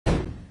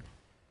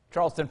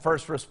Charleston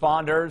first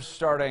responders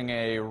starting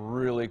a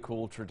really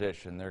cool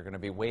tradition. They're going to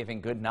be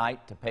waving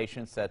goodnight to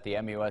patients at the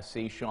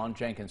MUSC Shawn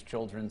Jenkins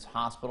Children's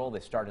Hospital.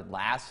 They started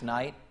last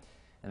night,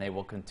 and they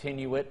will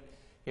continue it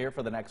here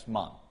for the next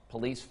month.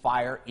 Police,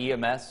 fire,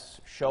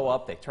 EMS show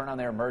up. They turn on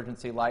their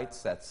emergency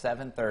lights at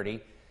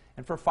 7:30,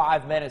 and for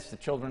 5 minutes, the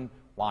children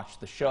watch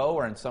the show,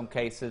 or in some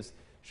cases,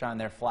 shine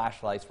their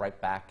flashlights right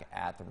back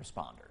at the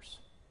responders.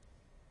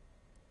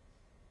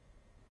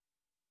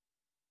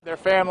 Their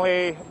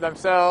family,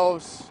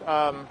 themselves,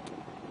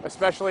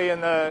 especially in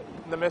the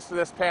midst of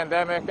this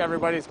pandemic,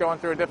 everybody's going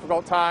through a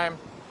difficult time.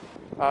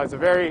 It's a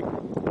very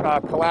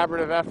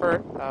collaborative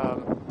effort,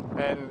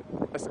 and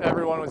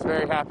everyone was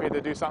very happy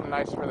to do something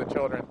nice for the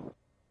children.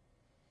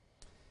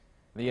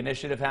 The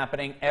initiative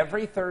happening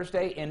every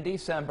Thursday in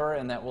December,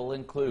 and that will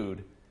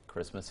include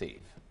Christmas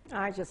Eve.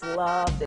 I just love